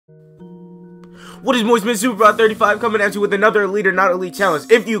What is Moistman Superbot 35 coming at you with another Elite or Not Elite challenge?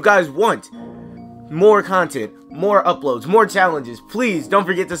 If you guys want more content, more uploads, more challenges, please don't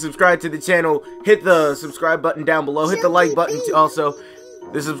forget to subscribe to the channel. Hit the subscribe button down below. Hit the like button also.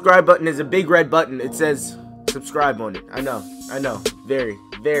 The subscribe button is a big red button. It says subscribe on it. I know. Very,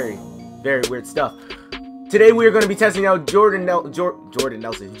 very, very weird stuff. Today we are going to be testing out Jordy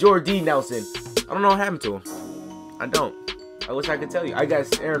Nelson. I don't know what happened to him. I don't. I wish I could tell you. I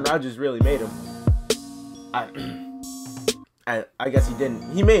guess Aaron Rodgers really made him. I guess he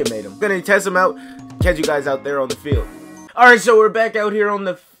didn't. He may have made him. Gonna test him out. Catch you guys out there on the field. Alright, so we're back out here on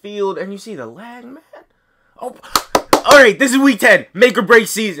the field. And you see the lag, man? Oh. Alright, this is week 10. Make or break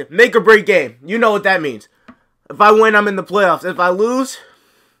season. Make or break game. You know what that means. If I win, I'm in the playoffs. If I lose...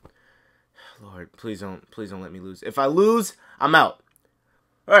 Lord, please don't let me lose. If I lose, I'm out.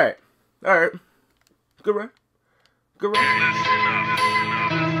 Alright. Alright. Good run. Good run.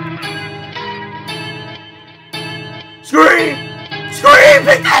 Scream! Scream!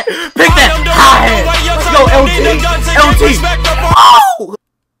 Pick that! Pick that! High! Let's go, LT! Oh!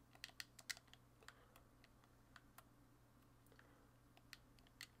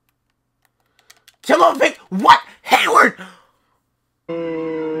 Come on, pick! What? Hayward!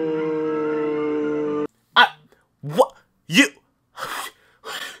 What? You...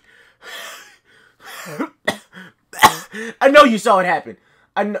 I know you saw it happen.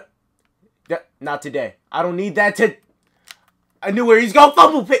 I know... Not today. I don't need that to... I knew where he's going.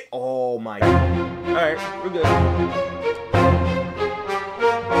 Fumble pick. Oh my God. Alright, we're good.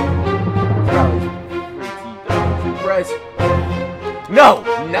 Press. No.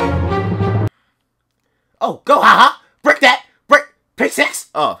 Oh, go, haha. Break that. Break. Pick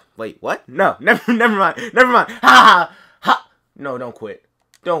 6. Oh, wait, what? No, never mind. Ha. No, don't quit.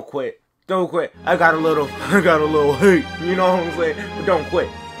 Don't quit. I got a little hate. You know what I'm saying? But don't quit.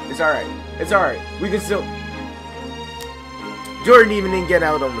 It's alright. We can still... Jordan didn't get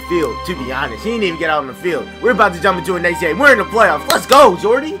out on the field, to be honest. He didn't even get out on the field. We're about to jump into a next game. We're in the playoffs. Let's go,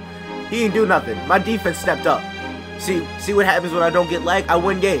 Jordy. He didn't do nothing. My defense stepped up. See what happens when I don't get lag? I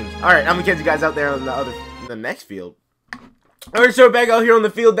win games. Alright, I'm gonna catch you guys out there on the next field. Alright, so we're back out here on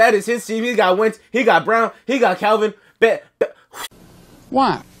the field. That is his team. He got Wentz. He got Brown. He got Calvin.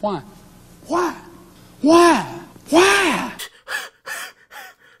 Why?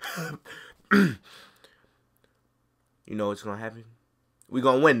 You know what's gonna happen? We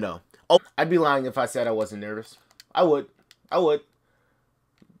gonna win though. Oh, I'd be lying if I said I wasn't nervous. I would.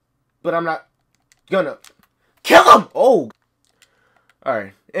 But I'm not gonna kill him. Oh. All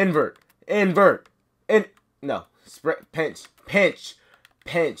right. Invert. No. Spread. Pinch.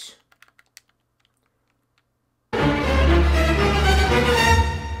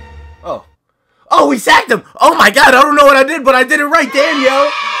 Oh, we sacked him. Oh my God. I don't know what I did, but I did it right. Damn, yo.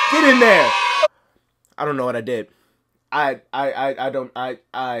 Get in there. I don't know what I did. I don't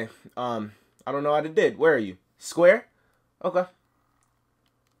know what I did. Where are you? Square? Okay.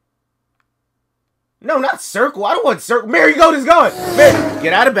 No, not circle. I don't want circle. Mary Goat is going. Mary,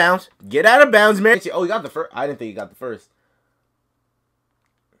 get out of bounds. Mary. Oh, you got the first. I didn't think you got the first.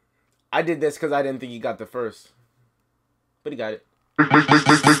 I did this because I didn't think you got the first. But he got it. Make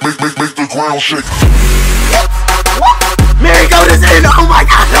the ground shake. What? Mary Goat is in. Oh my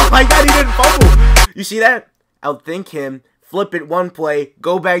God, he didn't fumble. You see that? Outthink him, flip it one play,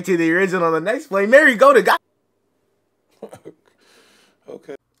 go back to the original on the next play. Mary, go to God.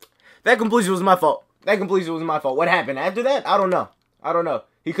 Okay. That completion was my fault. What happened after that? I don't know.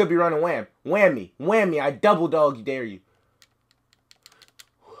 He could be running wham. Whammy. I double dog dare you.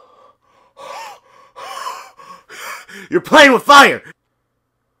 You're playing with fire.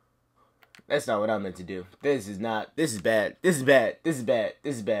 That's not what I meant to do. This is bad.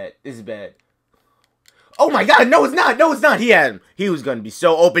 Oh my God, no it's not. He had him. He was gonna be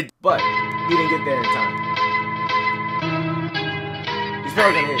so open, but he didn't get there in time. He's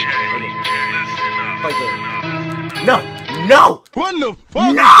probably gonna hit. No! What the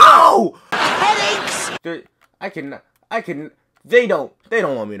fuck? No! Headaches! They don't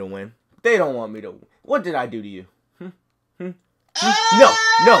want me to win. What did I do to you? No!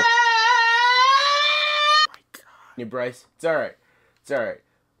 Oh my God. Yeah, Bryce. It's alright.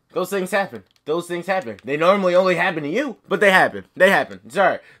 Those things happen. They normally only happen to you, but they happen. It's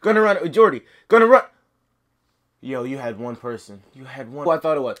alright. Gonna run it with Jordy. Yo, you had one person. Who I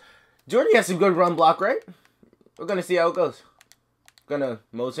thought it was. Jordy has some good run block, right? We're gonna see how it goes. Gonna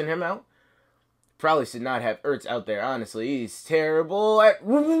motion him out. Probably should not have Ertz out there, honestly. He's terrible at...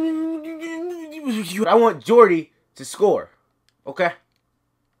 I want Jordy to score. Okay?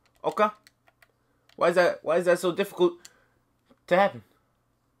 Why is that so difficult to happen?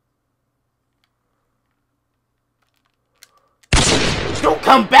 Don't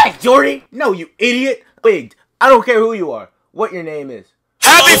come back, Jordy! No, you idiot! Wigged. I don't care who you are. What your name is.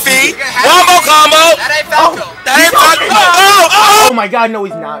 Happy feet! One more combo! That ain't Falco! That ain't Falco! Oh my god, no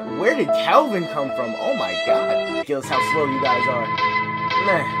he's not. Where did Calvin come from? Oh my god. Ridiculous how slow you guys are.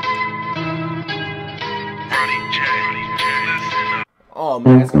 Man. Oh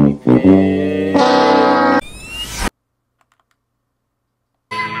man, that's gonna be big.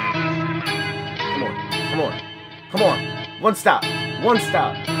 Come on. One stop.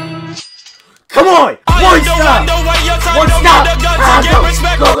 Come on. One stop.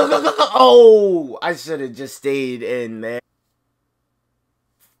 Go. Oh, I should have just stayed in there.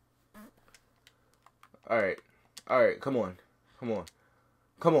 All right. Come on.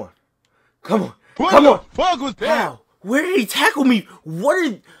 Fuck was that? Wow. Where did he tackle me? All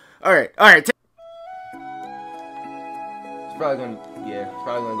right. It's probably gonna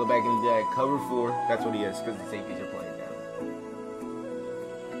go back into that cover 4. That's what he is, because the safeties are playing now.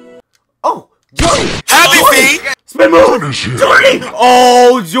 Oh, Jordy! Happy feet! Spin move! Jordy!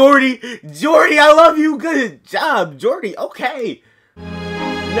 Oh, Jordy, I love you. Good job, Jordy. Okay.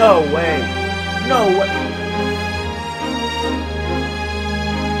 No way.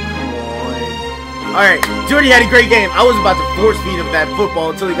 Alright, Jordy had a great game. I was about to force feed him that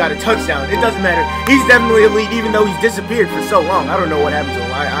football until he got a touchdown. It doesn't matter. He's definitely elite even though he's disappeared for so long. I don't know what happened to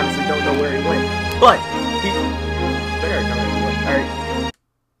him. I honestly don't know where he went. But,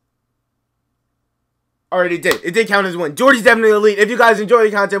 Alright, it did. It did count as a win. Jordy's definitely elite. If you guys enjoy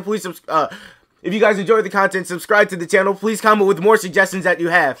the content, please subscribe to the channel. Please comment with more suggestions that you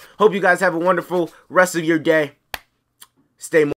have. Hope you guys have a wonderful rest of your day. Stay